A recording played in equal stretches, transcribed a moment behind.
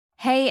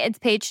Hey, it's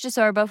Paige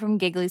DeSorbo from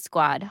Giggly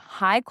Squad.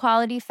 High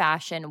quality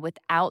fashion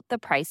without the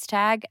price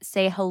tag.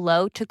 Say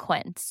hello to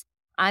Quince.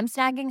 I'm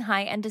snagging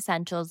high-end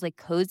essentials like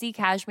cozy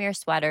cashmere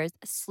sweaters,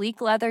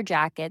 sleek leather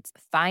jackets,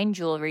 fine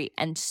jewelry,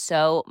 and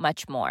so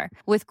much more.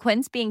 With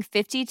Quince being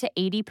 50 to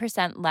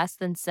 80% less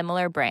than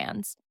similar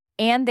brands.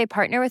 And they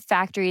partner with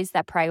factories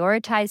that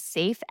prioritize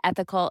safe,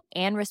 ethical,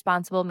 and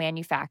responsible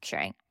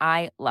manufacturing.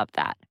 I love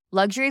that.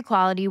 Luxury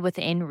quality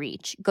within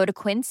reach. Go to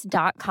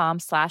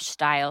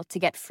quince.com/style to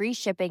get free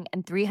shipping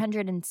and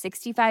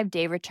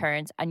 365-day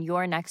returns on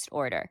your next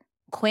order.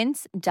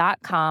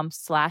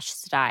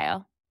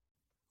 Quince.com/style.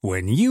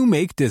 When you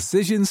make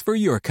decisions for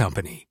your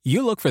company,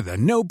 you look for the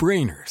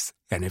no-brainers.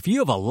 And if you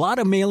have a lot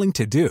of mailing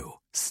to do,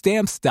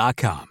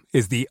 Stamps.com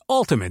is the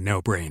ultimate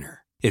no-brainer.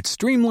 It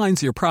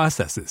streamlines your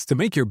processes to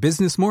make your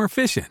business more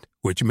efficient,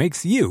 which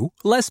makes you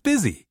less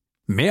busy.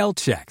 Mail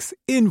checks,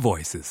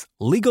 invoices,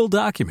 legal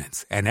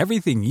documents, and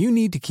everything you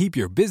need to keep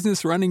your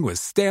business running with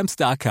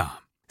Stamps.com.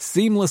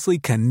 Seamlessly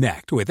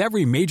connect with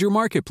every major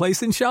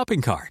marketplace and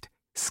shopping cart.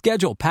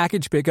 Schedule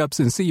package pickups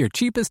and see your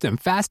cheapest and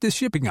fastest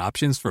shipping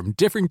options from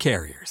different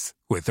carriers.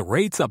 With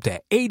rates up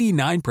to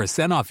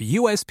 89% off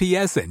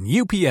USPS and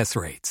UPS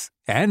rates.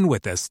 And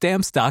with the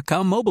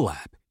Stamps.com mobile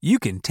app, you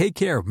can take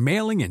care of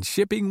mailing and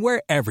shipping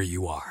wherever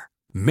you are.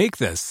 Make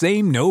the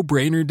same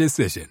no-brainer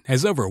decision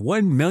as over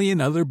 1 million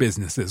other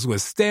businesses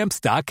with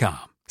Stamps.com.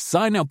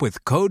 Sign up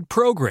with code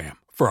PROGRAM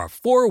for a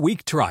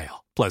 4-week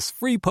trial, plus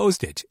free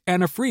postage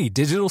and a free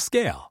digital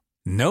scale.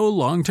 No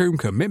long-term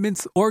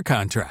commitments or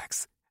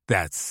contracts.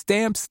 That's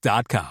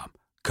Stamps.com.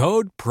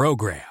 Code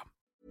PROGRAM.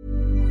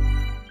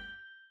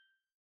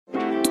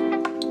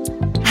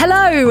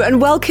 Hello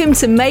and welcome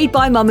to Made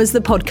by Mamas,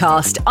 the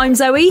podcast. I'm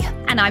Zoe.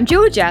 And I'm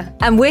Georgia.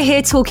 And we're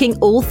here talking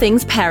all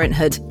things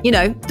parenthood. You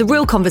know, the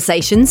real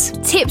conversations.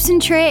 Tips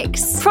and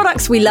tricks.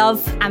 Products we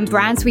love. And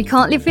brands we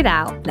can't live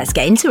without. Let's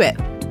get into it.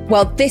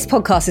 Well, this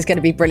podcast is going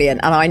to be brilliant,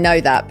 and I know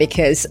that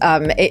because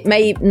it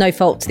may, no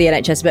fault to the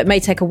NHS, but it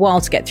may take a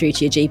while to get through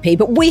to your GP,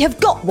 but we have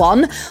got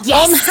one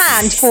on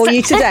hand for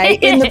you today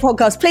in the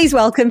podcast. Please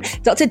welcome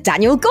Dr.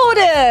 Daniel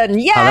Gordon.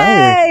 Yay!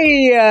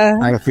 Hello.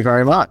 Thank you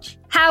very much.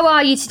 How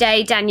are you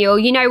today, Daniel?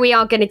 You know we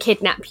are going to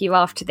kidnap you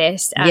after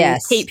this and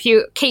yes. keep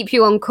you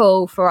on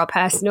call for our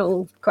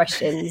personal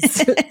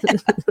questions.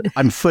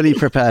 I'm fully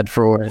prepared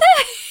for it.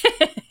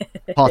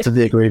 Part of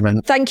the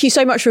agreement. Thank you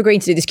so much for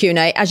agreeing to do this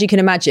Q&A. As you can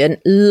imagine,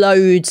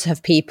 loads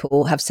of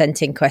people have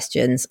sent in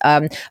questions,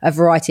 a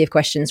variety of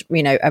questions,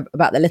 you know,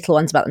 about the little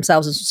ones, about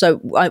themselves.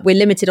 So we're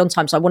limited on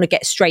time, so I want to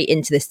get straight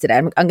into this today.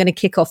 I'm going to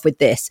kick off with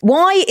this.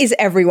 Why is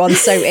everyone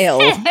so ill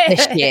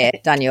this year,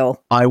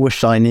 Daniel? I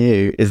wish I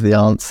knew is the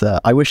answer.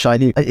 I wish I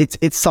knew.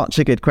 It's such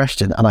a good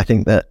question. And I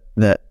think that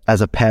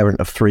as a parent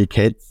of 3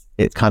 kids,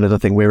 it's kind of the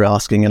thing we're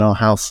asking in our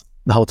house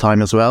the whole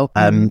time as well.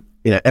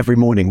 You know, every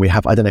morning we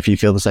have, I don't know if you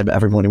feel the same, but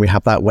every morning we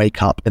have that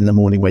wake up in the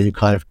morning where you're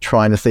kind of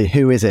trying to see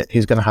who is it,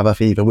 who's going to have a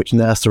fever, which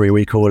nursery are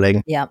we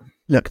calling? Yeah.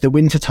 Look, the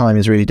winter time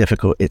is really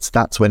difficult.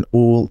 That's when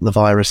all the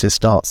viruses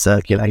start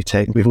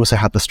circulating. We've also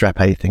had the strep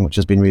A thing, which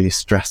has been really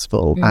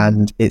stressful,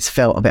 and it's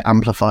felt a bit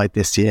amplified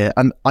this year.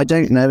 And I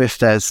don't know if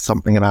there's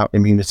something about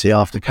immunity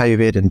after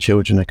COVID and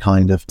children are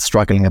kind of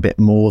struggling a bit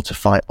more to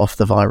fight off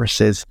the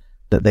viruses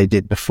that they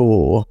did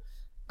before.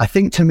 I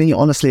think to me,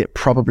 honestly, it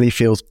probably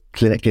feels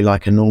clinically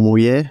like a normal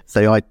year.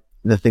 So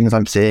the things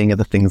I'm seeing are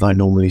the things I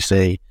normally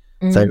see.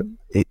 So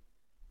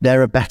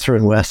there are better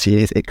and worse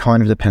years. It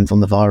kind of depends on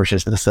the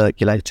viruses that are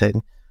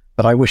circulating.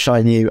 But I wish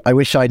I knew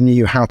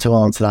how to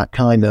answer that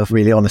kind of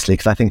really honestly,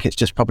 because I think it's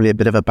just probably a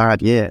bit of a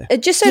bad year.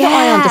 Just so that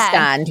I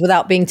understand,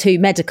 without being too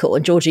medical,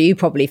 and Georgia, you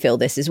probably feel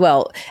this as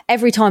well.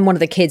 Every time one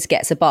of the kids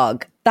gets a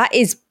bug, that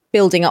is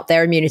building up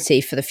their immunity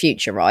for the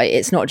future, right?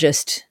 It's not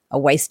just a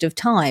waste of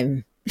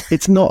time.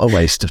 It's not a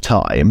waste of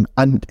time.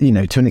 And, you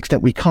know, to an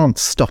extent, we can't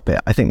stop it.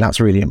 I think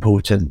that's really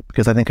important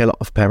because I think a lot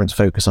of parents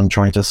focus on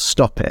trying to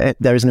stop it.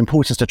 There is an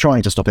importance to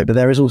trying to stop it, but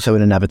there is also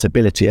an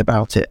inevitability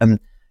about it. And,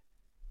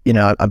 you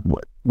know,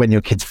 when your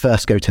kids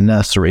first go to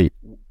nursery,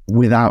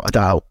 without a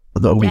doubt,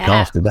 the week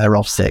after they're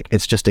off sick,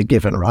 it's just a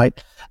given,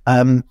 right?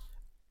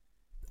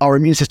 Our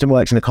immune system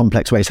works in a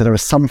complex way. So there are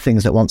some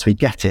things that once we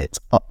get it,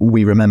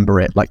 we remember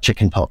it, like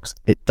chickenpox.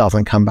 It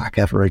doesn't come back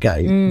ever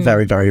again.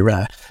 Very, very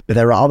rare. But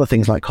there are other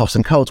things like coughs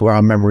and colds where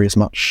our memory is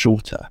much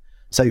shorter.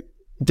 So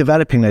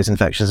developing those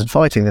infections and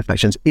fighting the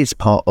infections is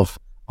part of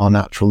our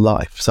natural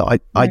life. So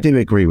I do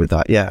agree with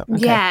that. Yeah.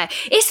 Okay. Yeah.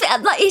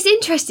 It's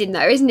interesting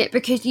though, isn't it?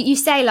 Because you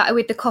say like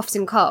with the coughs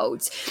and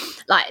colds,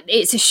 like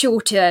it's a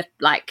shorter,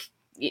 like,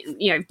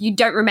 you know, you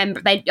don't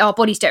remember, our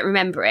bodies don't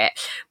remember it.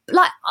 But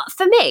like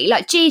for me,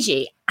 like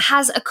Gigi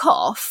has a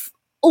cough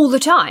all the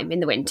time in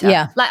the winter.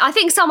 Yeah. Like I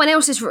think someone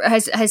else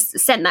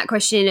has sent that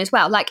question in as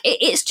well. Like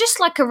it's just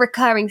like a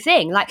recurring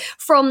thing. Like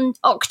from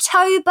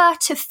October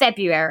to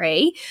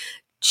February,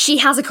 she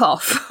has a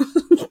cough.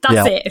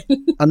 That's it.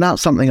 And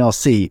that's something I'll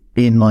see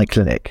in my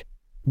clinic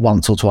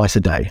once or twice a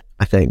day,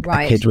 I think,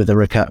 Right. a kid with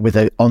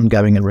an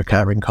ongoing and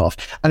recurring cough.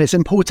 And it's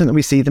important that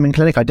we see them in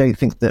clinic. I don't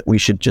think that we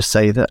should just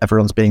say that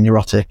everyone's being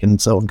neurotic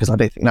and so on, because I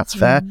don't think that's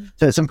fair.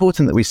 So it's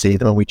important that we see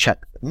them and we check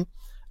them,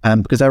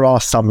 because there are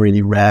some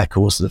really rare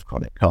causes of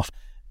chronic cough.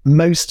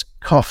 Most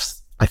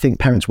coughs, I think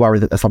parents worry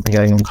that there's something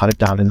going on kind of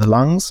down in the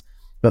lungs,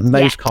 but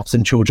most coughs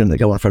in children that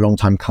go on for a long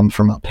time come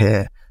from up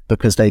here,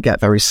 because they get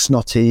very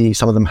snotty.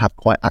 Some of them have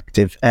quite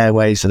active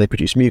airways, so they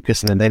produce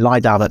mucus, and then they lie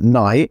down at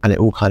night and it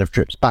all kind of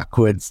drips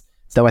backwards.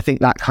 So I think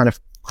that kind of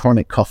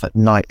chronic cough at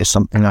night is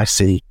something I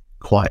see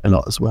quite a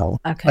lot as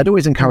well. Okay. I'd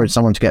always encourage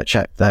someone to get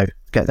checked though,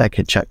 get their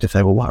kid checked if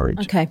they were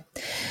worried. Okay.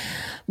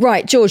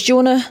 Right, George, do you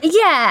want to?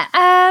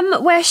 Yeah,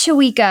 where shall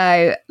we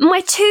go? My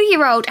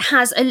 2-year-old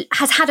has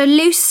had a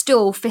loose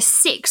stool for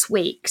 6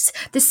 weeks.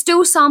 The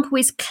stool sample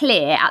is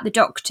clear at the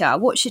doctor.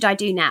 What should I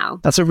do now?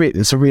 It's a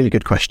really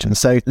good question.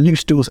 So loose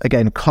stools,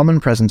 again, common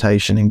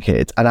presentation in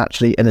kids. And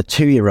actually in a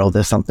 2-year-old,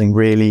 there's something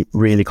really,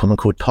 really common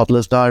called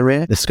toddler's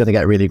diarrhea. This is going to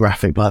get really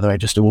graphic, by the way,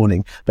 just a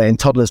warning. But in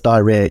toddler's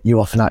diarrhea,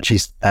 you often actually,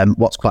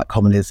 what's quite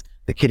common is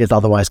the kid is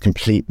otherwise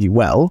completely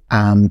well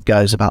and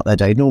goes about their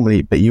day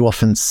normally, but you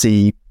often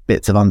see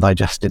bits of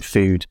undigested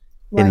food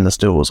in the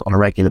stools on a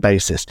regular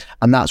basis.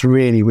 And that's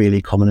really, really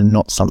common and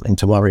not something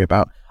to worry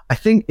about. I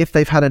think if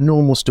they've had a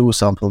normal stool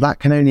sample, that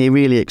can only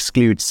really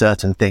exclude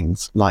certain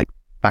things like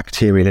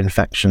bacterial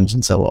infections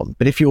and so on.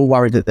 But if you're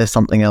worried that there's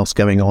something else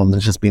going on,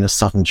 there's just been a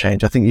sudden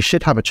change, I think you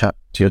should have a chat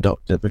to your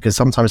doctor, because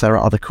sometimes there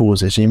are other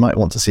causes and you might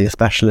want to see a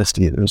specialist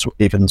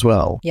even as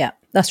well. Yeah,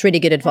 that's really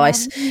good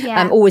advice.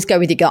 Yeah. Always go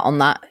with your gut on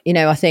that. You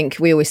know, I think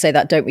we always say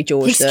that, don't we,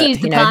 George? Excuse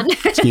that, the pun.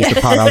 Excuse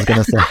the pun, I was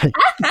going to say.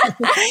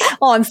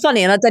 Oh, I'm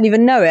funny and I don't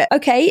even know it.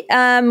 Okay,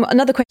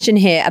 another question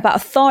here about a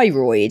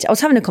thyroid. I was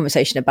having a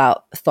conversation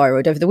about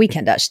thyroid over the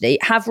weekend, actually.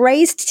 Have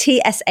raised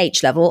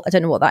TSH level. I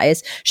don't know what that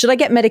is. Should I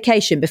get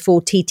medication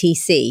before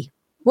TTC?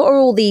 What are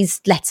all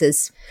these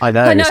letters? I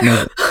know.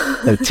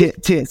 So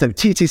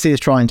TTC is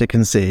trying to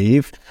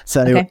conceive.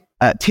 So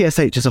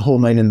TSH is a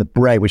hormone in the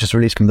brain, which is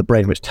released from the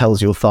brain, which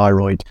tells your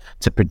thyroid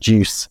to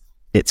produce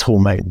its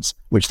hormones,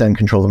 which then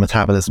control the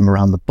metabolism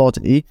around the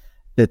body.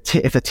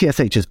 If the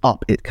TSH is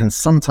up, it can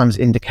sometimes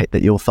indicate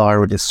that your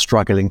thyroid is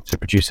struggling to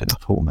produce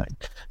enough hormone.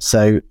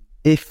 So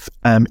if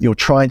you're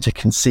trying to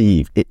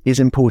conceive, it is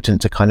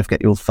important to kind of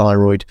get your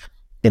thyroid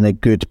in a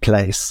good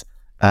place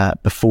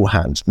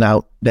beforehand.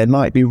 Now, there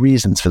might be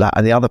reasons for that.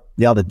 And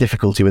the other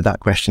difficulty with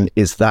that question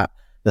is that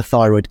the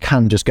thyroid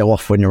can just go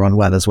off when you're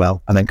unwell as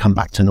well and then come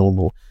back to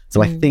normal.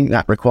 So I think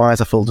that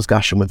requires a full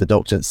discussion with the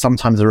doctor,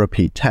 sometimes a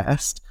repeat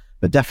test.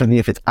 But definitely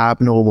if it's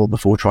abnormal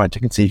before trying to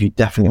conceive, you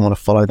definitely want to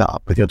follow that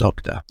up with your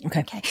doctor.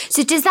 Okay.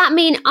 So does that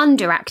mean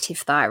underactive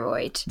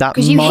thyroid? That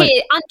Because you might-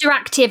 hear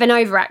underactive and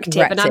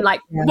overactive, and I'm like,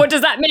 what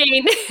does that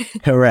mean?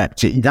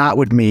 Correct. That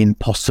would mean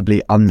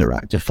possibly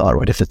underactive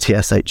thyroid if the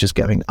TSH is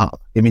going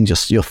up. It means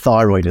just your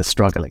thyroid is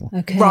struggling.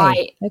 Okay.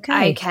 Right.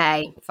 Okay.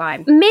 Okay,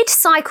 fine.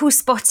 Mid-cycle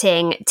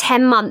spotting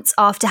 10 months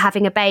after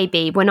having a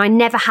baby when I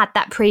never had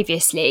that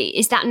previously.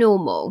 Is that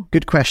normal?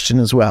 Good question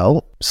as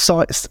well.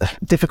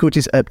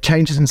 Difficulties,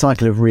 changes in cycle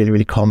are really,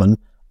 really common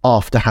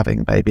after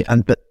having a baby.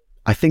 But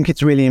I think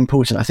it's really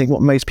important. I think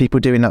what most people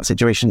do in that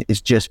situation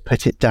is just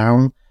put it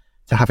down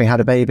to having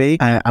had a baby.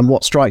 And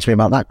what strikes me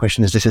about that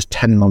question is this is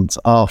 10 months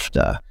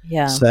after.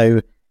 Yeah.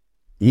 So,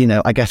 you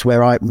know, I guess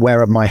where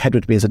my head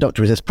would be as a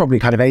doctor is there's probably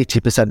kind of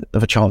 80%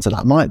 of a chance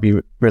that might be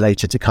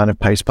related to kind of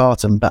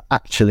postpartum. But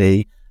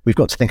actually, we've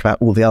got to think about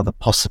all the other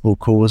possible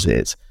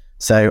causes.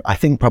 So I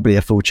think probably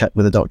a full check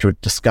with a doctor, a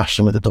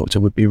discussion with a doctor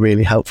would be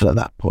really helpful at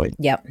that point.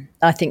 Yep,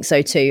 I think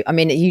so too. I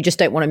mean, you just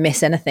don't want to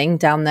miss anything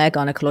down there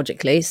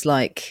gynecologically. It's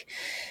like,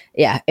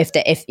 yeah,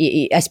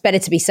 it's better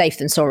to be safe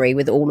than sorry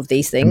with all of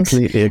these things.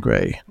 Completely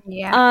agree.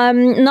 Yeah.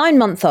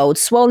 9-month-old,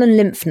 swollen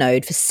lymph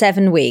node for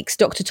 7 weeks.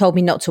 Doctor told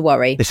me not to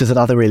worry. This is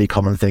another really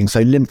common thing. So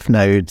lymph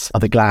nodes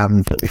are the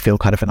glands that we feel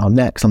kind of in our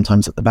neck,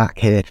 sometimes at the back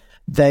here.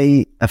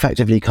 They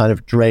effectively kind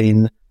of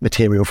drain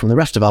material from the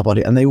rest of our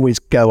body, and they always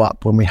go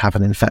up when we have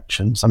an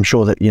infection. So I'm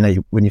sure that, you know,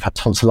 when you've had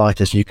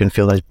tonsillitis, you can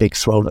feel those big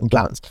swollen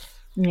glands.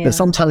 Yeah. But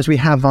sometimes we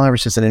have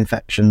viruses and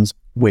infections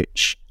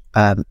which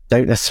don't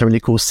necessarily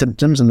cause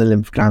symptoms, and the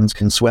lymph glands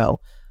can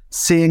swell.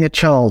 Seeing a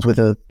child with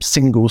a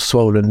single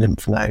swollen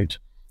lymph node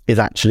is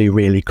actually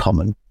really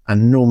common,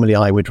 and normally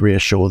I would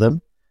reassure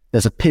them.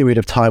 There's a period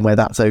of time where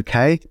that's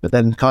okay, but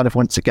then kind of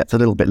once it gets a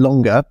little bit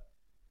longer,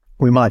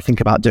 we might think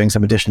about doing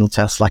some additional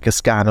tests like a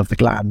scan of the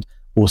gland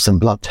or some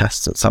blood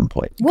tests at some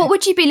point. What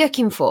would you be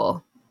looking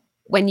for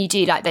when you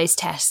do like those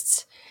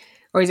tests?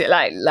 Or is it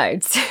like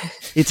loads?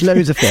 It's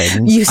loads of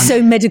things. You're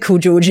so medical,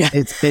 Georgia.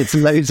 It's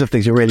loads of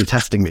things. You're really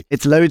testing me.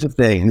 It's loads of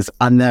things,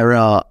 and there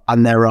are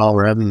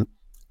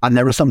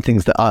some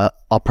things that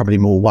are probably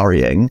more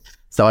worrying.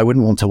 So I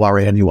wouldn't want to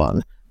worry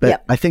anyone. But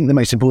Yep. I think the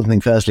most important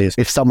thing firstly is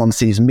if someone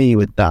sees me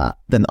with that,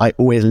 then I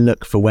always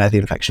look for where the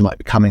infection might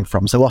be coming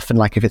from. So often,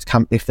 like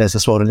if there's a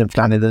swollen lymph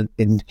gland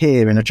in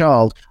here in a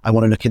child, I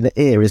want to look in the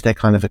ear. Is there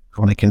kind of a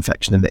chronic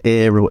infection in the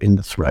ear or in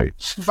the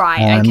throat?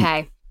 Right,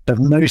 okay. But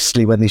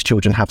mostly when these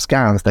children have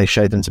scans, they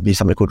show them to be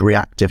something called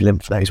reactive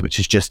lymph nodes, which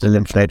is just a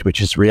lymph node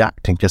which is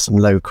reacting to some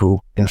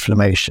local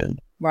inflammation.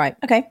 Right.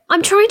 Okay.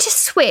 I'm trying to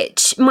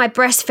switch my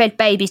breastfed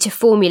baby to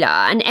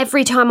formula, and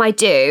every time I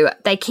do,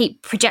 they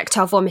keep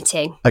projectile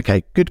vomiting.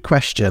 Okay, good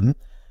question.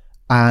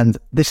 And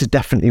this is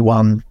definitely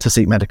one to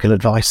seek medical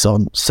advice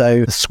on.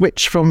 So the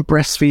switch from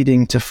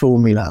breastfeeding to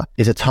formula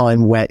is a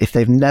time where if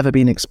they've never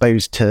been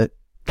exposed to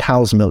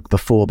cow's milk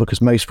before, because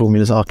most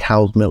formulas are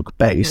cow's milk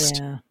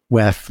based,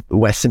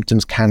 where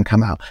symptoms can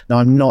come out. Now,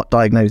 I'm not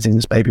diagnosing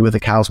this baby with a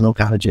cow's milk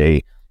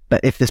allergy,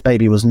 but if this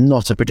baby was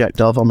not a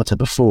projectile vomiter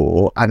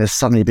before and is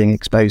suddenly being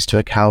exposed to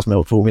a cow's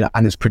milk formula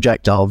and is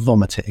projectile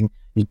vomiting,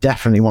 you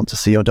definitely want to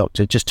see your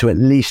doctor just to at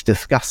least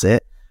discuss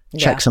it,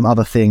 check some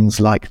other things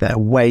like their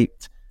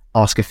weight,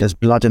 ask if there's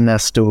blood in their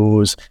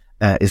stools,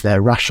 is there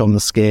a rash on the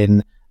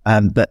skin?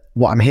 But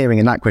what I'm hearing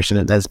in that question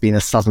is that there's been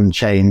a sudden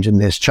change in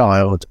this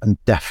child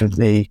and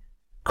definitely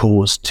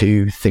cause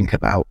to think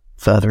about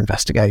further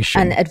investigation.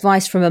 And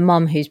advice from a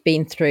mum who's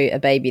been through a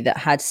baby that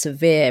had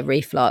severe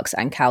reflux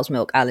and cow's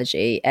milk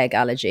allergy, egg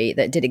allergy,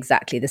 that did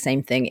exactly the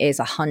same thing is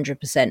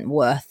 100%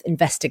 worth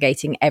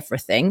investigating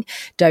everything.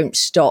 Don't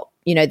stop.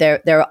 You know,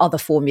 there are other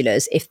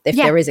formulas. If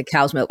there is a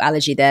cow's milk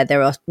allergy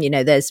there are, you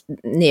know, there's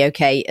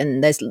Neocate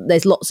and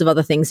there's lots of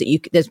other things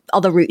that there's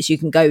other routes you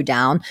can go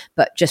down,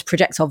 but just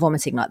projectile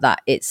vomiting like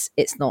that, it's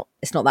not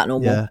that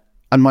normal. Yeah.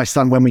 And my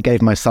son, when we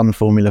gave my son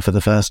formula for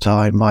the first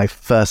time, my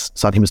first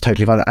son, he was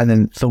totally fine. And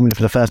then formula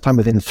for the first time,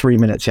 within 3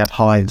 minutes, he had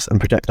hives and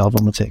projectile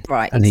vomiting.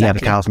 Right. And he had a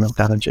cow's milk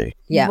allergy.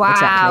 Yeah. Wow.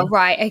 Exactly.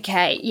 Right.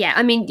 Okay. Yeah.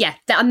 I mean,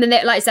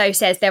 like Zoe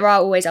says, there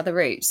are always other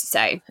routes.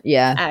 So,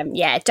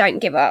 don't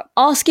give up.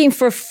 Asking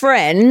for a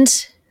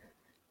friend.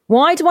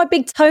 Why do my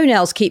big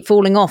toenails keep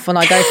falling off when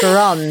I go for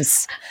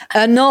runs?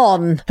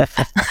 Anon.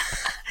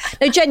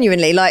 No,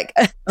 genuinely, like,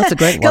 that's a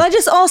great one. Can I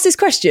just ask this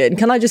question?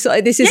 Can I just,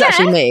 this is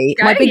actually me.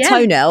 My big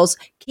toenails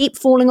keep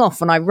falling off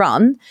when I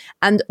run.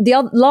 And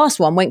the last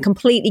one went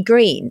completely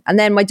green. And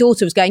then my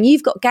daughter was going,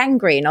 "You've got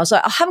gangrene." I was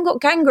like, "I haven't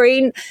got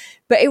gangrene,"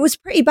 but it was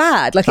pretty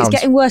bad. Like, it's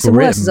getting worse and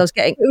worse as I was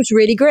getting, it was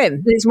really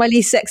grim. It's my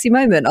least sexy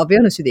moment, I'll be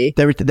honest with you.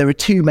 There are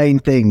two main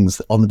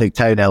things on the big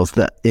toenails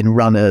that in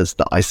runners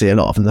that I see a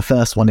lot of. And the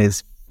first one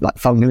is like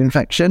fungal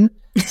infection.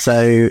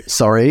 So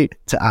sorry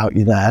to out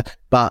you there,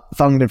 but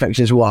fungal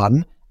infection is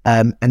one.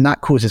 And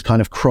that causes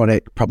kind of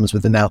chronic problems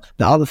with the nail.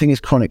 The other thing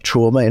is chronic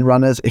trauma in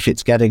runners. If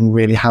it's getting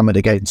really hammered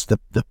against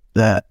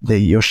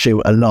your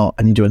shoe a lot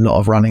and you do a lot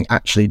of running,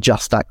 actually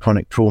just that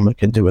chronic trauma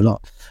can do a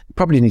lot. You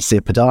probably need to see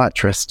a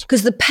podiatrist.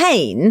 Because the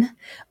pain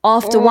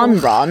after one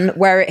run,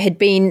 where it had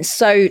been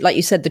so, like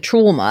you said, the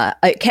trauma,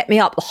 it kept me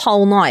up the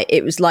whole night.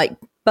 It was like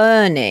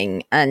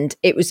burning, and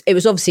it was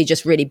obviously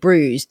just really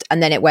bruised,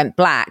 and then it went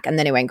black, and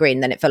then it went green,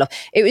 and then it fell off.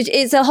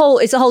 It's a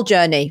whole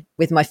journey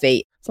with my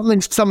feet.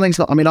 Something's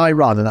not. I mean, I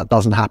run and that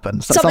doesn't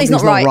happen. Something's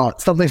not right.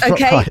 Something's not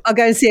right. I'll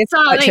go and see if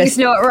something's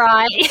not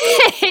right.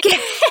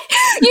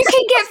 You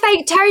can get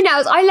fake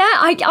toenails.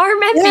 I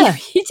remember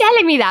you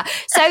telling me that.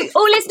 So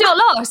all is not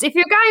lost. If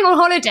you're going on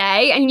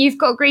holiday and you've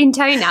got a green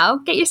toenail,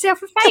 get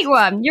yourself a fake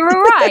one. You're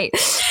all right.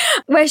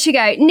 Where should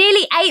go?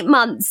 Nearly 8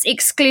 months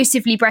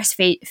exclusively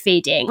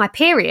breastfeeding. My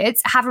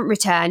periods haven't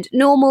returned,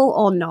 normal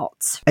or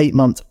not. 8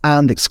 months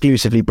and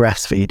exclusively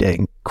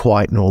breastfeeding,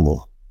 quite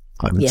normal,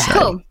 I would say.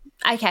 Cool.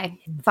 Okay,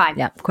 fine.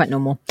 Yeah, quite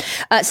normal.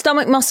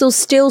 Stomach muscles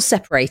still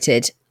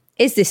separated.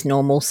 Is this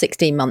normal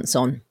 16 months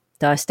on?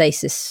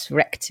 Diastasis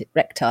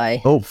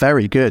recti. Oh,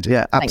 very good.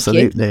 Yeah,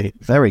 absolutely.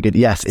 Very good.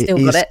 Yes,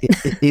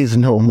 it is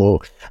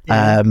normal.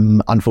 Yeah.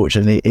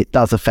 Unfortunately, it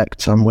does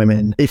affect some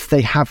women. If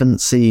they haven't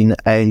seen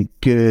a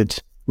good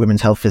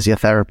women's health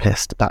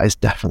physiotherapist, that is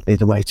definitely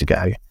the way to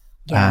go.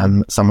 Yeah.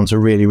 Someone to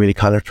really, really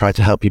kind of try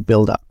to help you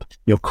build up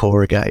your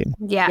core again.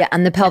 Yeah,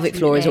 and the pelvic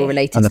floor is all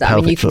related to that. I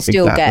mean, you can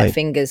still get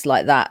fingers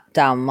like that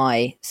down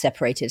my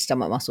separated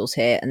stomach muscles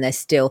here, and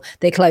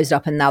they're closed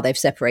up and now they've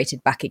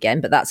separated back again.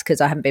 But that's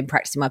because I haven't been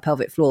practicing my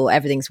pelvic floor.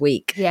 Everything's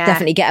weak. Yeah.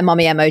 Definitely get a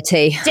mummy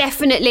MOT.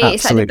 Definitely.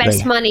 It's like the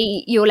best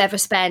money you'll ever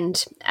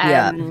spend.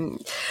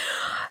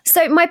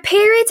 So my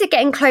periods are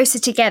getting closer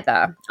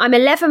together. I'm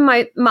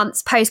 11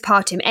 months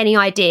postpartum. Any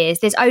ideas?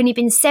 There's only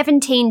been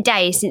 17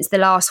 days since the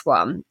last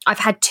one. I've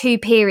had 2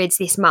 periods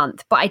this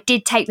month, but I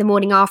did take the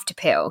morning after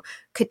pill.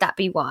 Could that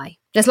be why?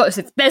 There's lots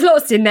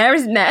in there,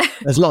 isn't there?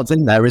 There's lots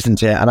in there,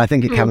 isn't it? And I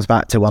think it comes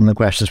back to one of the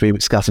questions we were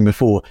discussing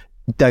before.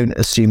 Don't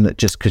assume that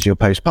just because you're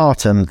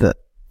postpartum that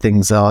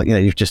things are,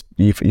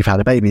 you've had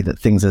a baby, that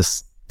things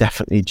are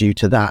definitely due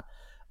to that.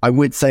 I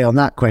would say on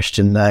that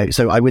question though,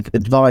 so I would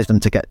advise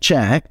them to get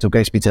checked or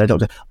go speak to their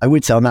doctor. I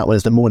would say on that one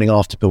is the morning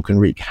after pill can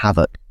wreak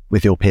havoc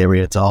with your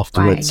periods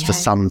afterwards for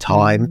some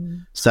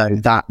time. So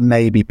that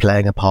may be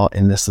playing a part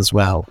in this as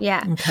well.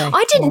 Yeah.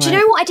 Okay. Do you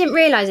know what I didn't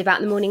realise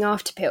about the morning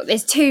after pill?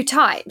 There's 2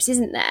 types,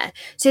 isn't there?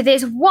 So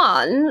there's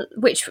one,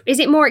 which is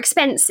it more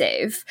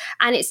expensive,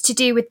 and it's to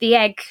do with the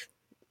egg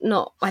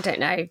I don't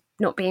know,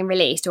 not being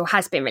released or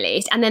has been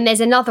released. And then there's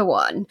another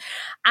one.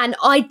 And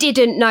I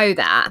didn't know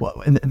that.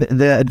 Well,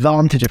 the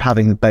advantage of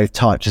having both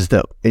types is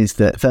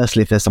that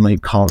firstly, if there's someone who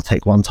can't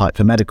take one type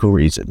for medical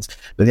reasons,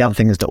 but the other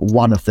thing is that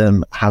one of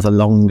them has a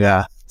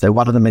longer, so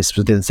one of them is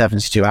within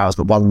 72 hours,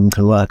 but one of them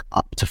can work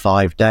up to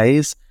 5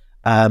 days.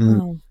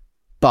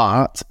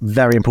 But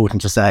very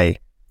important to say,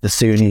 the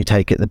sooner you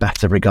take it, the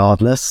better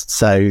regardless.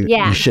 So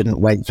you shouldn't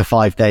wait for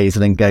 5 days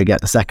and then go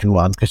get the second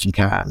one, because you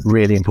can.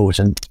 Really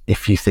important,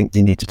 if you think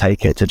you need to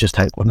take it, to just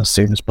take one as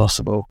soon as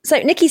possible. So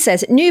Nikki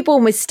says,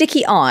 newborn with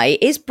sticky eye,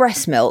 is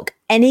breast milk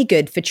any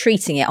good for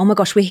treating it? Oh my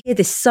gosh, we hear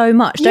this so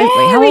much, don't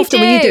we? How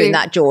often were you doing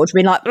that, George?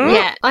 Being like,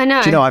 yeah, I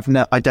know. Do you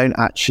know, I don't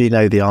actually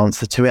know the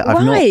answer to it.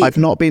 I've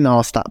not been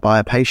asked that by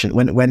a patient.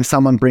 When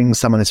someone brings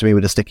someone to me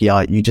with a sticky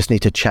eye, you just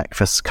need to check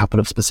for a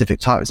couple of specific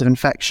types of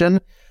infection.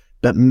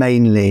 But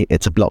mainly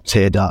it's a blocked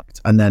tear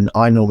duct. And then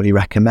I normally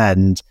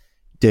recommend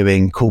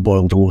doing cool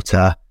boiled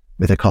water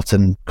with a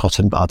cotton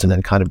bud and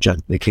then kind of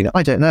gently clean it.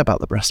 I don't know about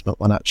the breast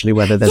milk one, actually,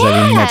 whether there's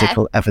any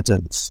medical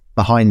evidence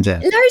behind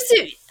it.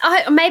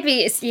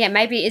 Maybe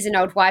it is an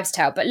old wives'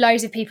 tale, but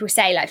loads of people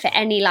say, like, for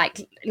any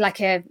like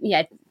a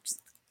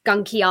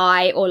gunky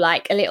eye or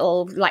like a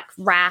little like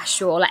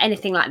rash or like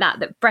anything like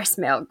that breast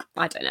milk,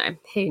 I don't know,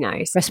 who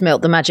knows? Breast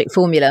milk, the magic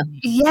formula.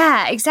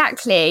 Yeah,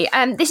 exactly.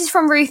 This is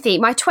from Ruthie.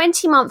 My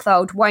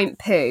 20-month-old won't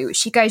poo.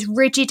 She goes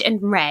rigid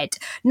and red.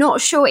 Not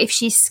sure if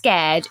she's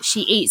scared.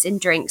 She eats and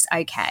drinks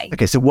okay.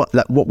 Okay, so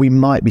what we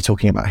might be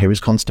talking about here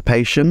is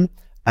constipation.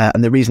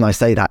 And the reason I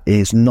say that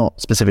is not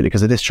specifically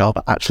because of this child,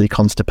 but actually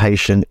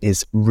constipation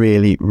is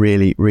really,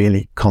 really,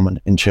 really common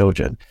in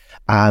children,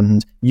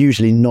 and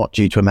usually not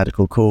due to a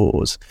medical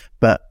cause.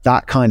 But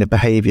that kind of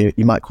behaviour,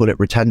 you might call it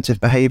retentive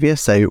behaviour.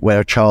 So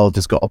where a child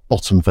has got a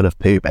bottom full of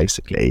poo,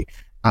 basically,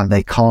 and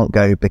they can't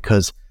go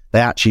because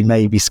they actually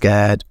may be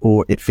scared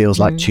or it feels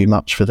like too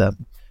much for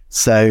them.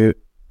 So,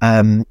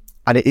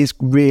 and it is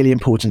really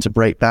important to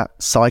break that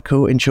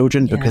cycle in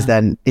children, because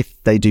then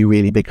if they do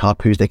really big hard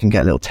poos, they can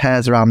get little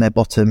tears around their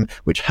bottom,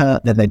 which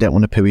hurt. Then they don't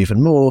want to poo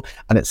even more.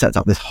 And it sets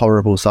up this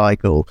horrible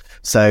cycle.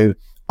 So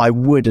I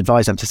would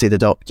advise them to see the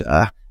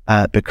doctor,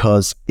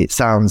 because it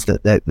sounds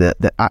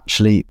that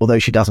actually, although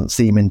she doesn't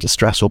seem in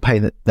distress or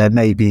pain, that there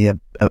may be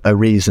a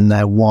reason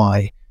there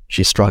why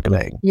she's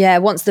struggling. Yeah,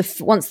 once the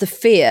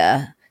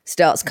fear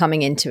starts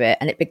coming into it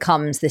and it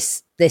becomes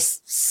this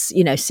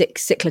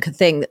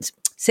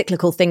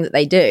cyclical thing that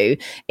they do,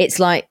 it's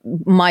like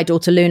my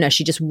daughter Luna,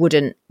 she just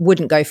wouldn't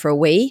go for a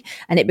wee,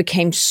 and it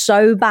became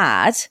so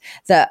bad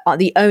that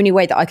the only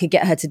way that I could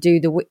get her to do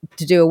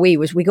a wee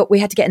was we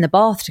had to get in the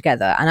bath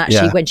together, and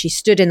actually when she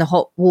stood in the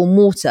hot warm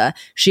water,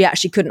 she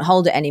actually couldn't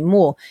hold it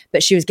anymore,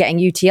 but she was getting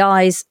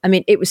UTIs. I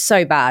mean, it was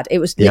so bad. It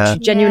was literally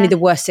genuinely the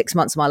worst 6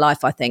 months of my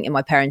life, I think, in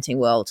my parenting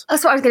world.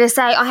 That's what I was going to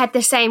say. I had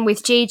the same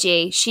with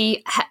Gigi.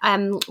 She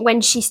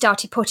when she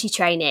started potty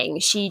training,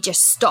 she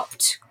just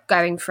stopped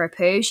going for a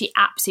poo. She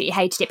absolutely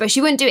hated it, but she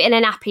wouldn't do it in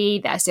a nappy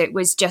either. So it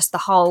was just the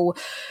whole,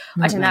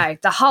 the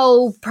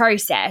whole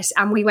process.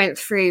 And we went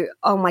through,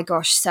 oh my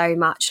gosh, so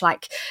much,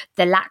 like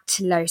the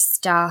lactulose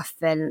stuff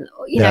and,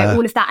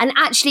 all of that. And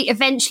actually,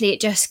 eventually it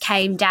just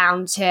came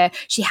down to,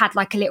 she had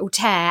like a little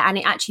tear and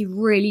it actually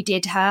really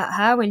did hurt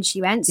her when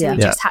she went. So we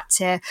just had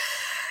to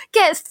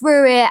get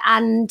through it,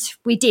 and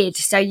we did.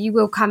 So you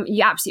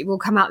absolutely will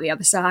come out the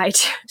other side.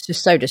 It's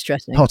just so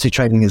distressing. Potty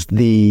training is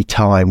the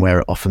time where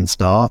it often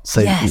starts.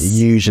 So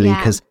usually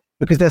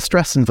because there's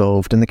stress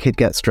involved and the kid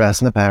gets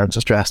stressed and the parents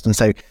are stressed. And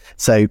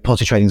so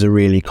potty training is a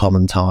really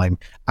common time.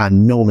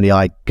 And normally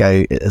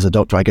as a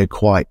doctor, I go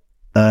quite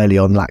early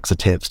on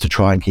laxatives to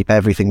try and keep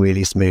everything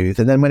really smooth.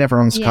 And then when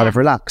everyone's kind of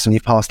relaxed and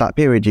you've passed that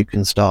period, you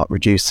can start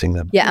reducing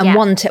them. Yeah, and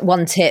one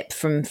tip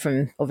from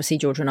obviously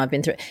Georgia and I've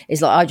been through it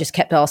is like, I just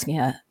kept asking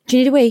her, do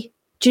you need a wee?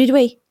 Do you need a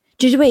wee?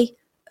 Do you need a wee?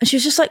 And she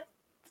was just like,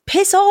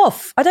 piss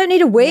off. I don't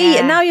need a wee.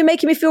 And now you're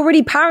making me feel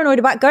really paranoid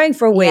about going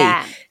for a wee.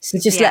 Yeah. So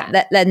just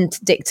let them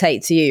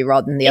dictate to you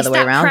rather than the other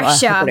way around.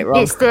 Pressure. I got it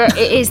wrong. It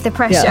is the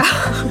pressure.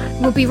 Yeah.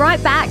 We'll be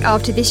right back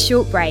after this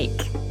short break.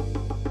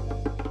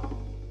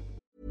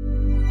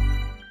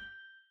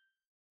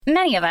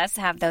 Many of us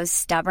have those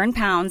stubborn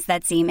pounds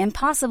that seem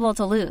impossible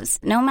to lose,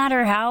 no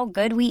matter how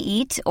good we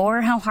eat or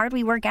how hard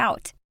we work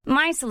out.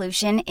 My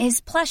solution is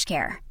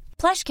PlushCare.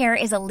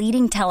 PlushCare is a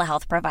leading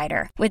telehealth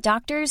provider with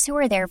doctors who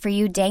are there for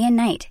you day and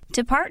night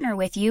to partner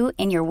with you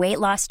in your weight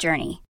loss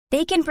journey.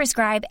 They can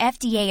prescribe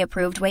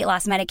FDA-approved weight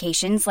loss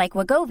medications like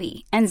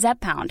Wegovy and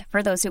Zepbound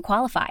for those who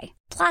qualify.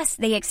 Plus,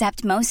 they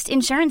accept most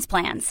insurance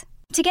plans.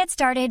 To get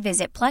started,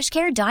 visit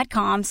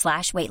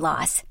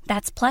plushcare.com/weightloss.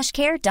 That's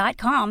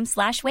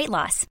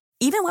plushcare.com/weightloss.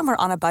 Even when we're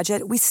on a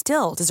budget, we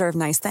still deserve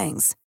nice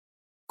things.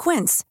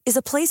 Quince is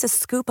a place to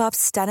scoop up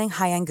stunning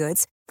high-end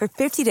goods for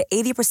 50 to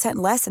 80%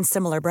 less than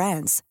similar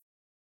brands.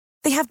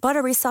 They have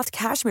buttery soft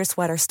cashmere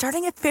sweaters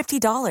starting at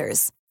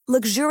 $50,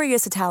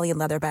 luxurious Italian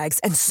leather bags,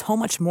 and so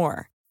much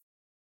more.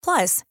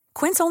 Plus,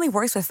 Quince only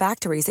works with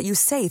factories that use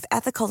safe,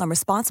 ethical, and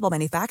responsible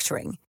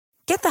manufacturing.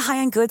 Get the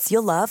high-end goods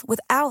you'll love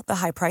without the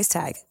high price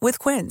tag with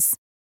Quince.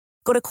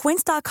 Go to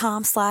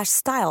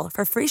quince.com/style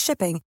for free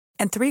shipping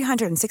and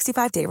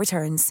 365-day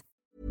returns.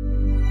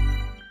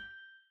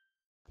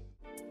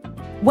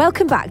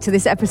 Welcome back to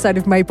this episode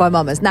of Made by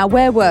Mamas. Now,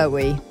 where were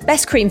we?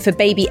 Best cream for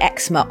baby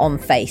eczema on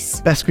face.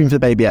 Best cream for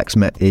baby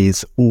eczema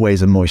is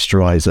always a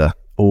moisturiser,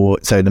 or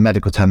so in the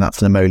medical term, that's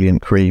an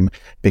emollient cream,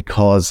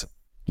 because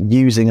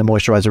using a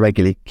moisturiser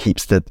regularly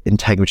keeps the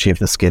integrity of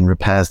the skin,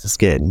 repairs the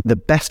skin. The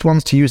best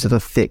ones to use are the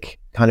thick,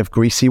 kind of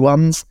greasy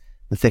ones.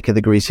 The thicker,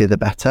 the greasier, the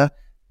better.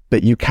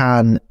 But you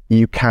can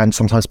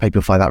sometimes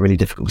people find that really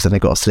difficult because then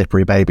they've got a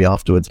slippery baby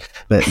afterwards.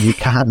 But you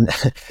can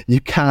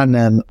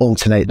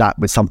alternate that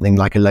with something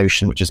like a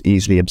lotion, which is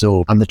easily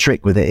absorbed. And the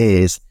trick with it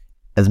is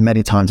as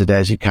many times a day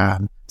as you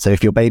can. So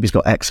if your baby's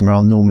got eczema,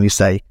 I'll normally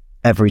say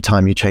every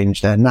time you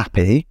change their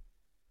nappy,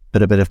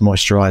 put a bit of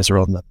moisturiser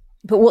on them.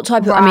 But what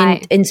type of, I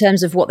mean, in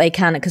terms of what they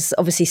can, because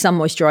obviously some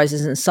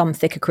moisturisers and some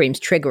thicker creams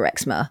trigger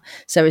eczema.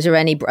 So are there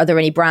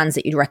any brands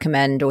that you'd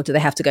recommend, or do they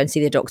have to go and see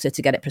the doctor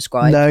to get it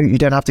prescribed? No, you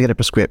don't have to get a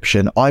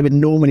prescription. I would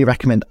normally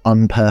recommend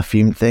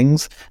unperfumed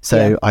things.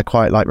 So I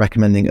quite like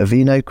recommending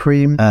Aveeno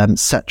cream.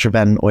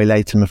 Cetraven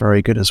oilatum are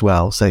very good as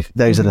well. So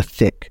those are the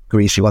thick,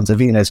 greasy ones.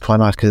 Aveeno is quite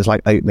nice because it's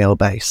like oatmeal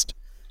based.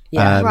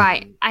 Yeah,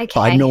 right. Okay.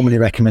 But I normally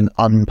recommend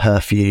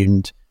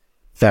unperfumed,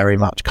 very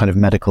much kind of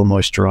medical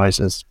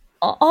moisturisers.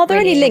 Are there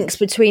any links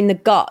between the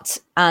gut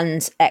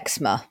and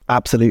eczema?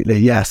 Absolutely,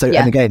 yeah. So,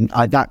 and again,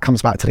 that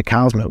comes back to the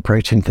cow's milk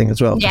protein thing as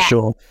well, for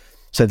sure.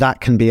 So that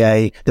can be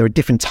there are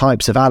different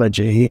types of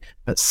allergy,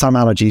 but some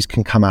allergies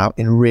can come out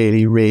in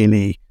really,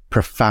 really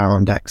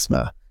profound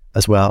eczema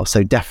as well.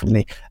 So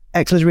definitely,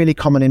 eczema is really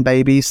common in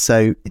babies.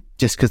 So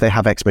just because they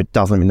have eczema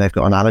doesn't mean they've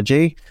got an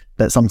allergy.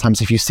 But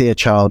sometimes if you see a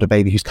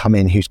baby who's come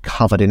in, who's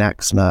covered in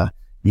eczema,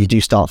 you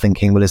do start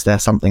thinking, well, is there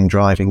something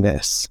driving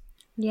this?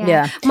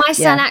 Yeah. My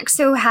son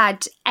Axel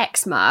had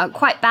eczema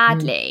quite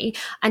badly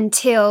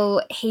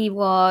until he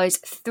was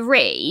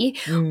 3,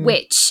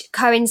 which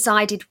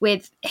coincided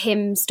with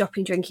him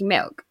stopping drinking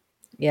milk.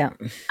 Yeah.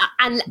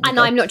 And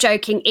I'm not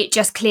joking, it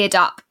just cleared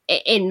up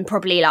in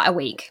probably like a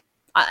week.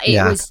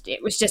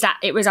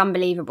 It was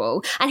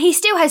unbelievable. And he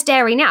still has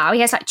dairy now.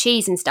 He has like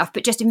cheese and stuff,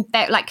 but just he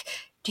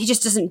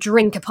just doesn't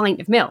drink a pint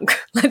of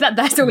milk. Like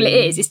that's all it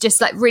is. It's just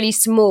like really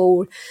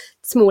small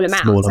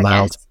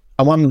amounts.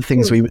 And one of the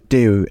things we would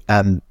do,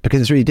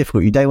 because it's really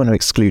difficult, you don't want to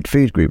exclude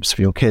food groups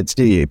for your kids,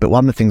 do you? But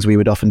one of the things we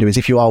would often do is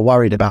if you are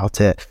worried about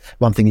it,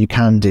 one thing you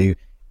can do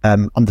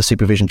under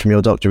supervision from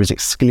your doctor is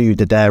exclude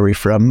the dairy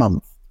for a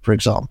month, for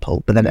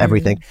example, but then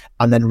everything,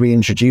 and then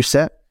reintroduce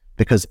it.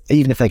 Because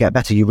even if they get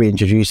better, you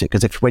reintroduce it.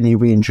 Because if when you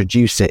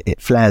reintroduce it, it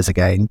flares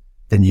again,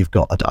 then you've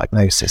got a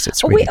diagnosis.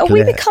 It's really are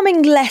we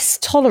becoming less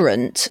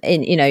tolerant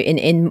in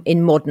the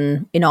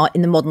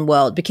modern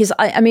world? Because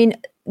I mean,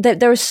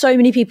 there are so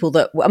many people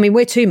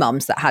we're 2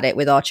 mums that had it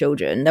with our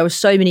children. There were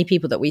so many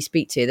people that we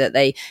speak to that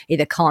they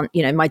either can't,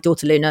 my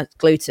daughter Luna,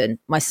 gluten,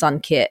 my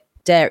son Kit,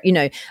 dairy,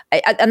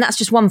 and that's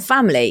just one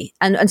family.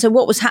 And so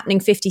what was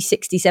happening 50,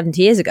 60,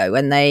 70 years ago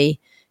when they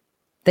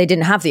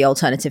didn't have the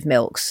alternative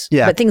milks,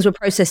 but things were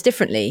processed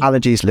differently.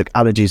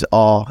 Allergies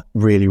are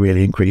really,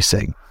 really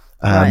increasing.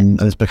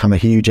 And it's become a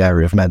huge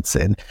area of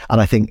medicine. And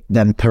I think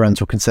then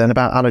parental concern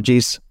about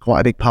allergies,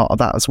 quite a big part of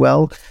that as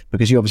well,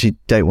 because you obviously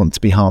don't want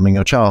to be harming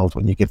your child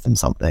when you give them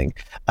something.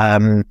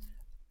 There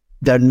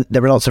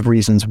are lots of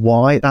reasons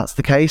why that's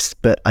the case,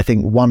 but I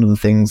think one of the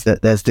things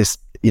that there's this,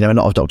 a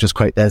lot of doctors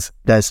quote, there's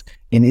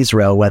in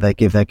Israel where they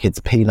give their kids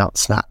peanut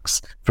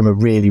snacks from a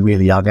really,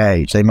 really young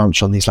age. They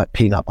munch on these like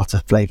peanut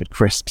butter flavoured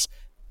crisps.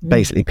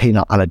 Basically,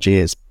 peanut allergy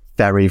is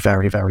very,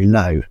 very, very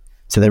low.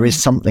 So there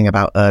is something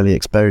about early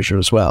exposure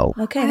as well.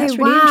 Okay, that's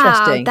really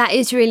interesting. That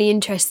is really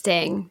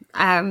interesting.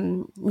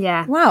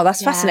 Wow,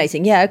 that's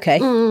fascinating. Yeah, okay.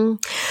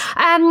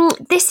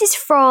 This is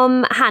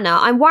from Hannah.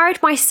 I'm worried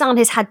my son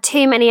has had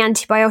too many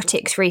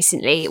antibiotics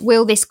recently.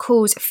 Will this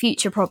cause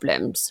future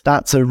problems?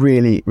 That's a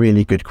really,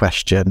 really good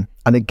question.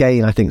 And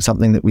again, I think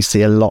something that we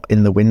see a lot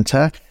in the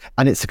winter.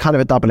 And it's a kind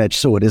of a double-edged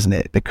sword, isn't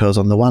it? Because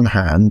on the one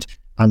hand,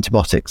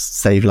 antibiotics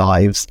save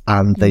lives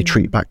and they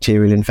treat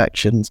bacterial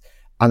infections.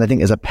 And I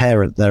think as a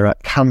parent, there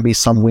can be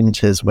some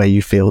winters where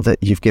you feel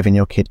that you've given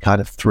your kid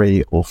kind of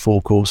 3 or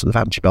 4 courses of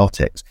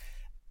antibiotics.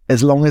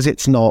 As long as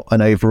it's not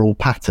an overall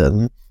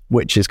pattern,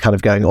 which is kind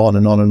of going on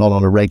and on and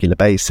on a regular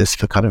basis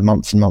for kind of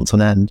months and months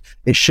on end,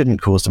 it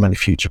shouldn't cause them any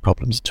future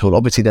problems at all.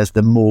 Obviously, there's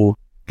the more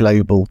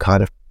global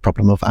kind of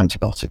problem of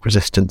antibiotic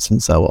resistance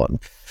and so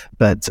on.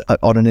 But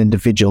on an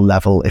individual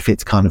level, if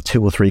it's kind of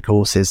 2 or 3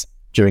 courses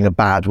during a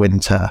bad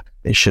winter,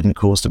 it shouldn't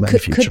cause them any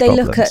future problems. Could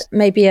they look at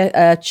maybe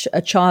a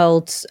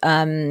child's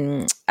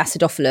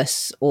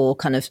acidophilus or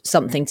kind of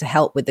something to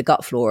help with the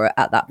gut flora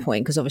at that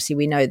point? Because obviously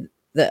we know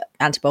that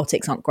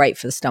antibiotics aren't great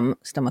for the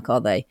stomach,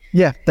 are they?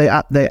 Yeah,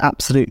 they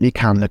absolutely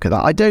can look at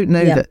that. I don't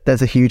know that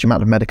there's a huge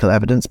amount of medical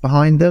evidence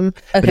behind them,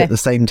 but at the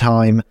same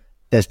time,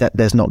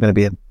 there's not going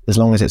to be, as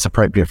long as it's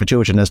appropriate for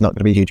children, there's not going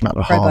to be a huge amount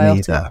of harm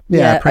either.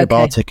 Yeah,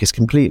 probiotic is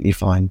completely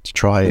fine to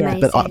try.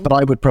 Amazing. But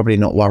I would probably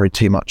not worry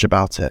too much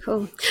about it.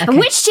 Cool. Okay. And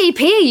which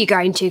GP are you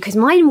going to? Because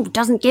mine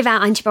doesn't give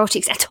out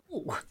antibiotics at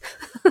all.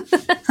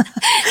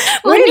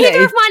 Well, Really?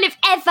 neither of mine have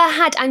ever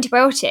had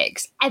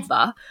antibiotics,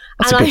 ever.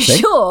 That's and a I'm good thing.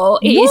 sure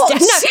it is.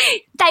 What?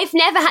 No, they've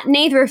never had,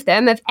 neither of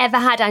them have ever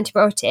had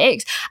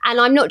antibiotics. And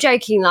I'm not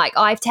joking, like,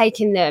 I've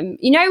taken them,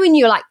 you know, when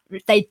you're like,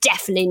 they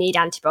definitely need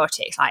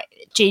antibiotics, like,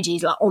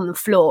 Gigi's like on the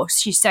floor,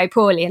 she's so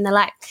poorly, and they're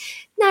like,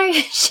 no,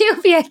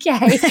 she'll be okay.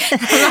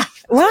 I'm like,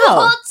 Wow.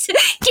 what?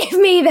 Give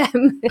me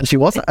them. And she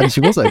was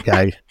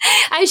okay.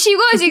 And she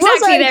was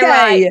exactly, they're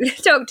okay.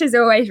 right. Doctor's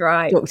always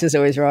right. Doctor's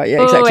always right.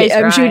 Yeah, exactly.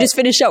 Always Should we right. just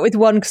finish up with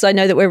one, because I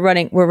know that we're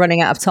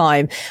running out of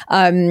time.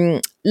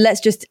 Let's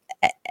just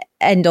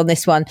end on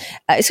this one.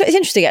 It's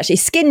interesting, actually.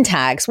 Skin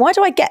tags. Why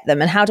do I get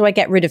them, and how do I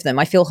get rid of them?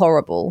 I feel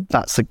horrible.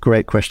 That's a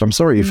great question. I'm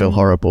sorry you feel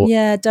horrible.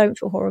 Yeah, don't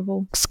feel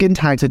horrible. Skin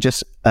tags are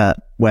just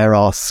where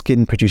our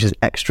skin produces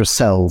extra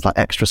cells, like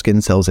extra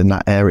skin cells in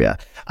that area,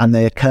 and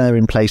they occur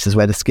in places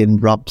where the skin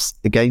rubs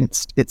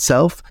against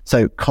itself.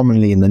 So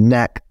commonly in the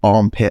neck,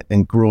 armpit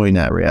and groin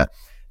area.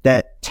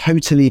 They're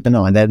totally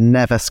benign. They're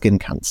never skin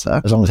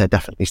cancer, as long as they're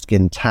definitely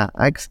skin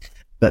tags.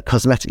 But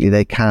cosmetically,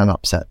 they can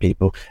upset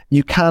people.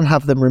 You can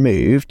have them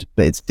removed,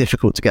 but it's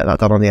difficult to get that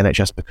done on the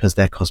NHS because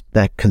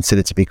they're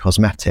considered to be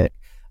cosmetic.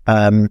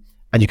 And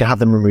you can have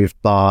them removed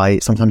by,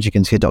 sometimes you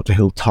can see a doctor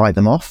who'll tie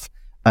them off,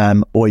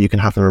 or you can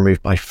have them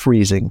removed by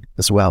freezing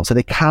as well. So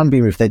they can be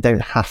removed. They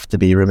don't have to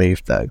be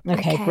removed, though.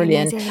 Okay,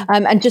 brilliant. amazing.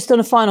 And just on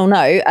a final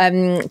note,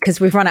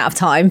 because we've run out of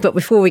time, but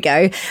before we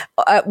go,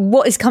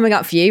 what is coming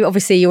up for you?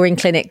 Obviously, you're in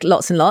clinic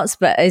lots and lots,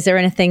 but is there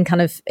anything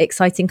kind of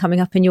exciting coming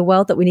up in your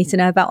world that we need to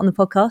know about on the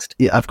podcast?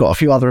 Yeah, I've got a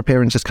few other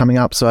appearances coming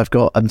up. So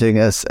I'm doing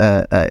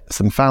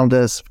some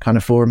founders kind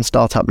of forum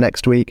startup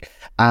next week.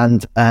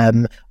 And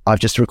I've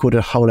just recorded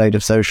a whole load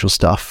of social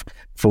stuff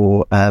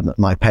for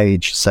my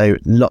page. So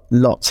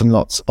lots and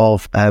lots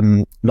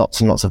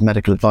of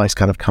medical advice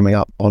kind of coming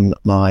up on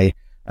my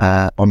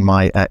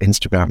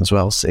Instagram as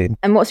well soon.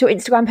 And what's your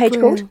Instagram page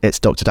called? It's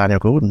Dr. Daniel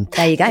Gordon.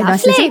 There you go.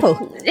 Nice and simple.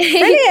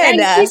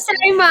 Thank you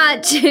so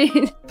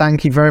much.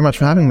 Thank you very much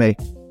for having me.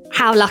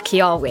 How lucky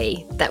are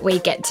we that we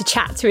get to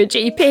chat to a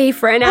GP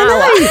for an hour?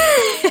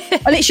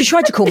 I literally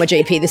tried to call my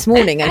GP this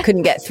morning and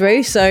couldn't get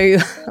through. So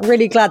I'm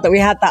really glad that we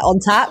had that on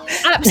tap.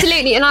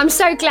 Absolutely. And I'm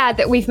so glad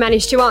that we've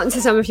managed to answer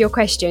some of your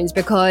questions,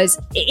 because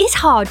it is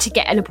hard to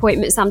get an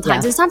appointment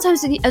sometimes. Yeah. And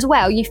sometimes as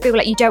well, you feel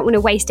like you don't want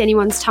to waste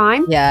anyone's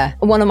time. Yeah.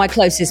 And one of my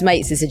closest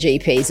mates is a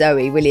GP,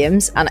 Zoe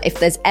Williams. And if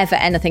there's ever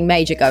anything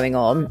major going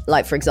on,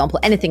 like, for example,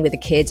 anything with the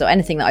kids or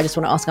anything that I just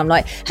want to ask, I'm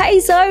like,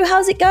 hey, Zoe,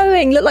 how's it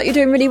going? Look like you're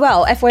doing really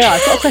well. FYI,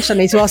 I've got a question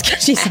I need to ask you.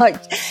 She's like,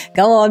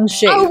 go on,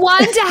 shoot. I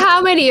wonder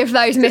how many of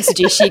those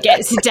messages she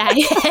gets a day.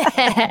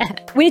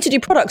 We need to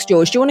do products,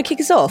 George. Do you want to kick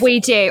us off? We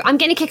do. I'm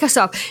going to kick us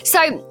off. So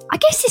I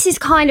guess this is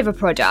kind of a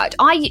product.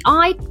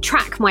 I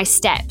track my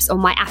steps on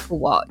my Apple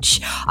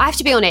Watch. I have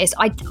to be honest,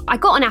 I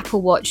got an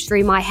Apple Watch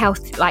through my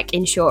health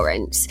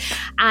insurance,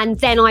 and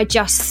then I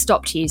just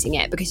stopped using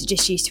it because it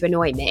just used to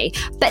annoy me.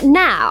 But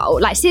now,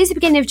 like since the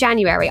beginning of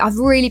January, I've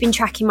really been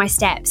tracking my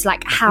steps,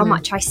 like how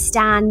much I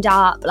stand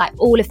up, like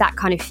all of that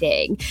kind of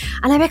thing.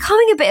 And I'm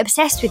becoming a bit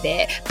obsessed with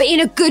it, but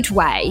in a good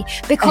way.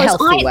 Because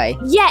healthy way.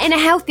 Yeah, in a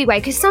healthy way.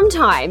 Because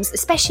sometimes,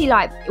 especially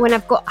like when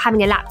I've got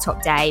having a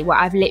laptop day where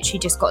I've literally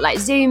just got like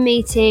Zoom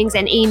meetings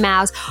and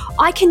emails,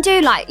 I can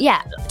do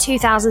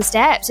 2,000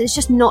 steps. It's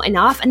just not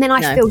enough. And then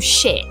I feel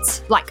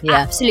shit,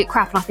 absolute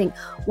crap. And I think,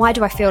 why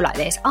do I feel like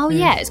this? Oh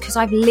yeah, it's because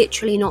I've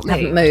literally not moved.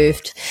 Haven't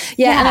moved.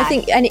 Yeah, and I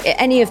think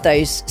any of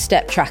those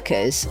step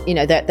trackers, you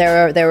know,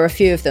 there are a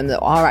few of them that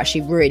are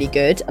actually really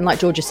good. And like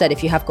Georgia said,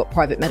 if you have got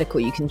private medical,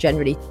 you can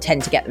generally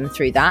tend to get them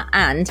through that.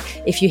 And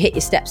if you hit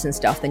your steps and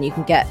stuff, then you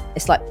can get,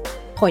 it's like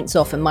points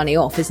off and money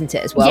off, isn't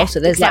it, as well? Yeah, so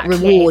there's like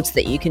rewards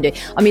that you can do.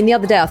 I mean, the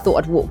other day I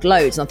thought I'd walked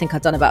loads, and I think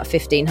I'd done about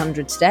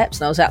 1,500 steps,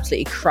 and I was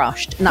absolutely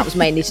crushed. And that was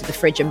mainly to the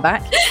fridge and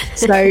back.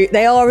 So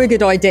they are a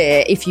good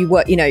idea if you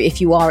work, you know,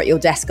 if you are at your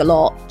desk a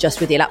lot, just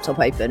with your laptop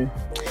open.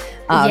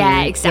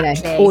 Yeah,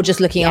 exactly. You know, or just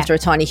looking after a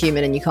tiny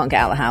human and you can't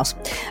get out of the house.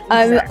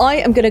 I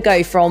am going to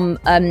go from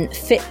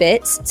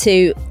Fitbits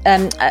to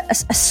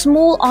a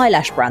small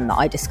eyelash brand that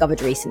I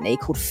discovered recently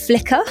called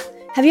Flickr.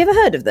 Have you ever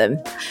heard of them?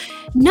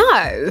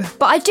 No,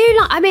 but I do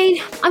like, I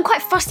mean, I'm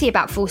quite fussy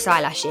about false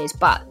eyelashes,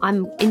 but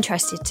I'm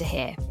interested to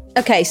hear.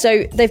 Okay,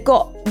 so they've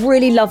got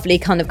really lovely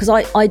kind of, because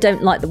I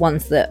don't like the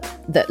ones that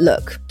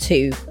look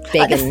too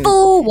big. Like the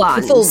full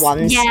ones. The full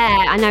ones.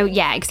 Yeah, I know,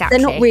 yeah, exactly.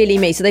 They're not really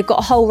me. So they've got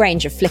a whole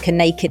range of Flickr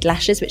naked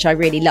lashes, which I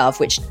really love,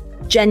 which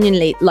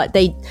genuinely, like,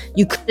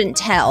 you couldn't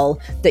tell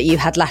that you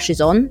had lashes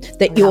on,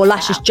 that your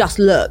lashes just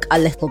look a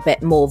little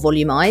bit more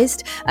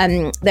volumized.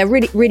 They're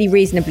really, really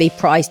reasonably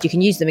priced. You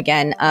can use them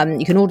again.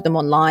 You can order them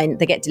online.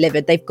 They get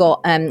delivered. They've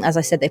got, as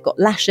I said, they've got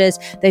lashes.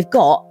 They've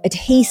got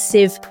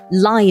adhesive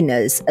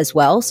liners as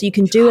well. So you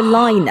can do a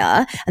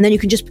liner and then you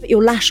can just put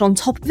your lash on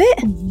top of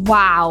it.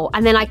 Wow.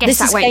 And then I guess This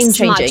that is won't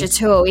smudge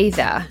game-changing. at all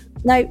either.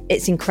 No,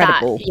 it's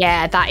incredible.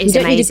 That is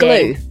you don't amazing.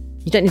 need a glue.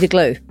 You don't need a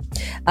glue.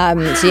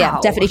 So yeah,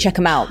 definitely check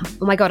them out.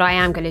 Oh my God,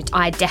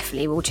 I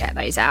definitely will check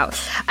those out.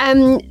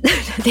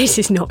 This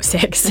is not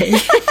sexy.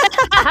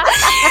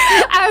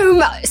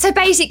 So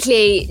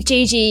basically,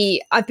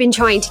 Gigi, I've been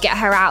trying to get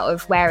her out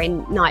of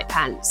wearing night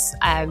pants,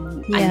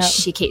 and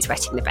she keeps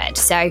wetting the bed.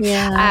 So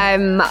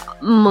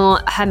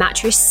her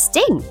mattress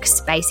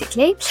stinks,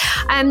 basically.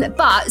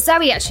 But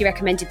Zoe actually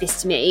recommended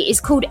this to me.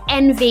 It's called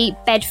Envy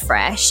Bed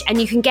Fresh,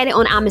 and you can get it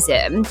on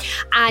Amazon.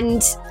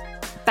 And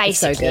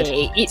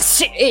basically,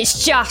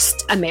 it's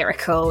just a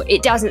miracle.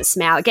 It doesn't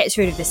smell. It gets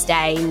rid of the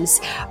stains.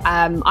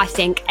 I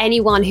think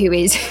anyone who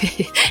is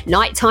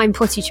nighttime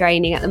potty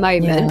training at the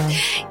moment,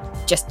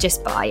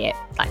 just buy it.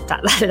 Like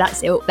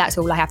that's it. That's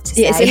all I have to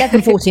say. Yeah, it's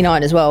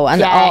 $11.49 as well,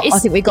 and I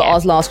think we got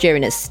ours last year,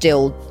 and it's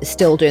still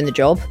doing the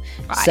job.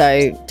 Right.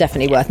 So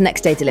definitely worth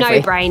next day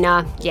delivery. No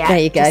brainer. Yeah, there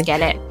you go. Just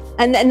get it.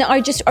 And then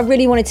I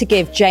really wanted to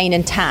give Jane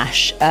and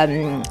Tash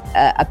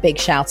a big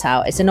shout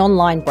out. It's an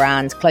online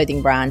brand,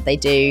 clothing brand. They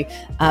do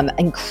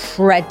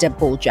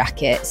incredible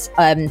jackets.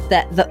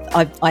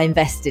 That I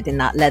invested in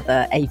that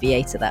leather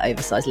aviator, that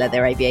oversized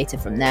leather aviator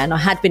from there. And I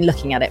had been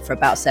looking at it for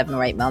about 7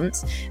 or 8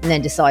 months, and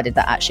then decided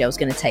that actually I was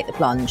going to take the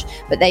plunge.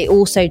 But they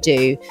also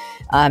do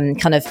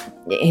kind of,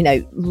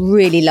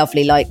 really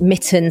lovely, like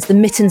mittens. The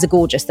mittens are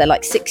gorgeous. They're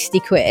like 60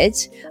 quid.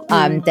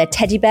 They're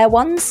teddy bear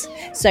ones.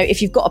 So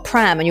if you've got a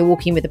pram and you're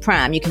walking with a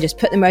pram, you can just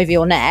put them over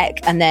your neck,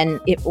 and then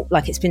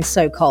it's been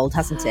so cold,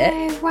 hasn't it?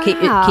 Oh, wow. Keep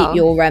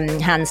your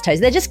hands, toes.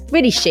 They're just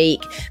really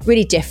chic,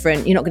 really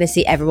different. You're not going to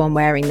see everyone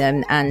wearing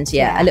them. And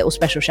a little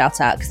special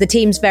shout out because the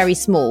team's very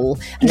small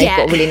and they've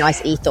got a really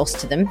nice ethos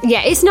to them.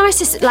 Yeah, it's nice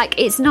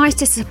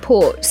to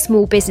support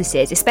small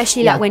businesses,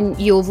 especially like when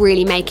you're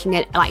really making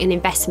it like an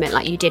investment,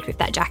 like you did with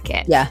that jacket.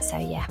 Yeah. So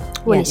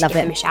wanted to give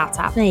them a shout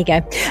out. There you go.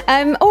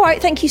 All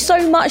right, thank you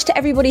so much to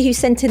everybody who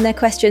sent in their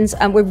questions.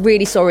 We're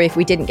really sorry if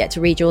we didn't get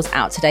to read yours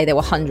out today. There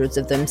were hundreds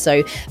of them.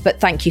 But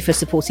thank you for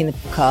supporting the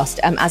podcast.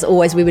 As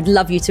always, we would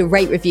love you to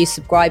rate, review,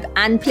 subscribe,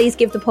 and please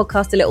give the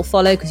podcast a little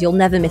follow because you'll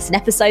never miss an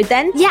episode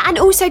then. Yeah, and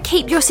also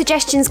keep your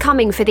suggestions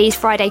coming for these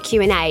Friday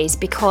Q&As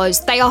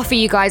because they are for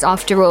you guys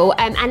after all.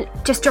 And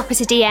just drop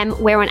us a DM.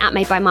 We're on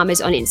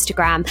 @MadeByMamas on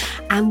Instagram,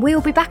 and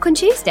we'll be back on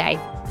Tuesday.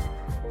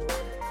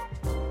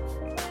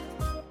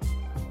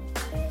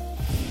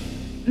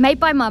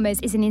 Made by Mamas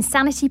is an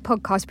Insanity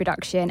podcast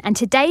production, and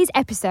today's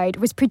episode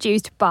was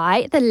produced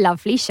by the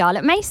lovely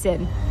Charlotte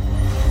Mason.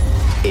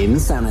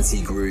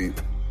 Insanity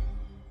Group.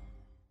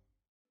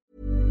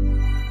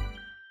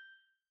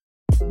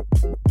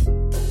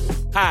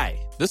 Hi,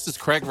 this is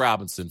Craig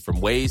Robinson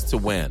from Ways to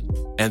Win,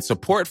 and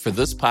support for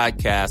this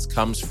podcast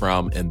comes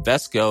from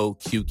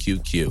Invesco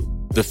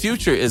QQQ. The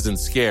future isn't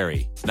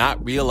scary.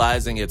 Not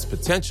realizing its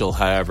potential,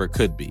 however,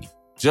 could be.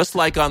 Just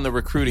like on the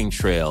recruiting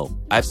trail,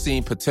 I've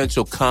seen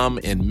potential come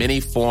in many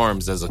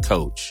forms as a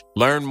coach.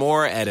 Learn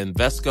more at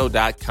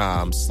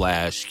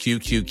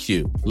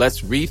Invesco.com/QQQ. Let's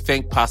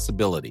rethink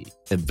possibility.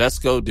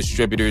 Invesco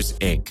Distributors,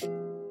 Inc.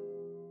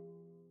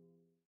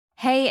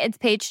 Hey, it's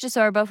Paige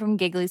DeSorbo from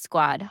Giggly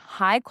Squad.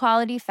 High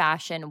quality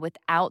fashion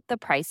without the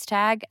price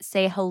tag.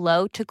 Say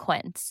hello to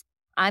Quince.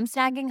 I'm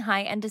snagging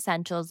high-end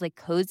essentials like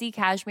cozy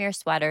cashmere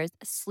sweaters,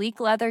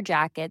 sleek leather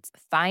jackets,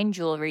 fine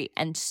jewelry,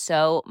 and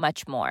so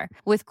much more.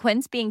 With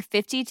Quince being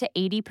 50 to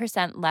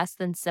 80% less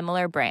than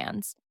similar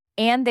brands.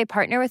 And they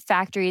partner with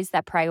factories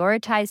that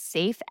prioritize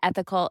safe,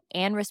 ethical,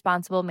 and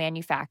responsible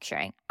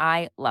manufacturing.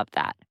 I love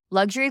that.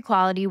 Luxury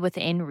quality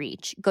within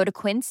reach. Go to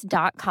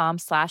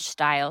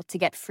quince.com/style to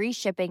get free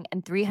shipping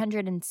and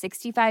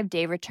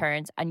 365-day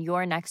returns on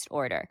your next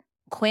order.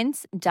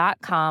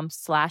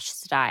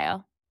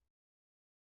 Quince.com/style.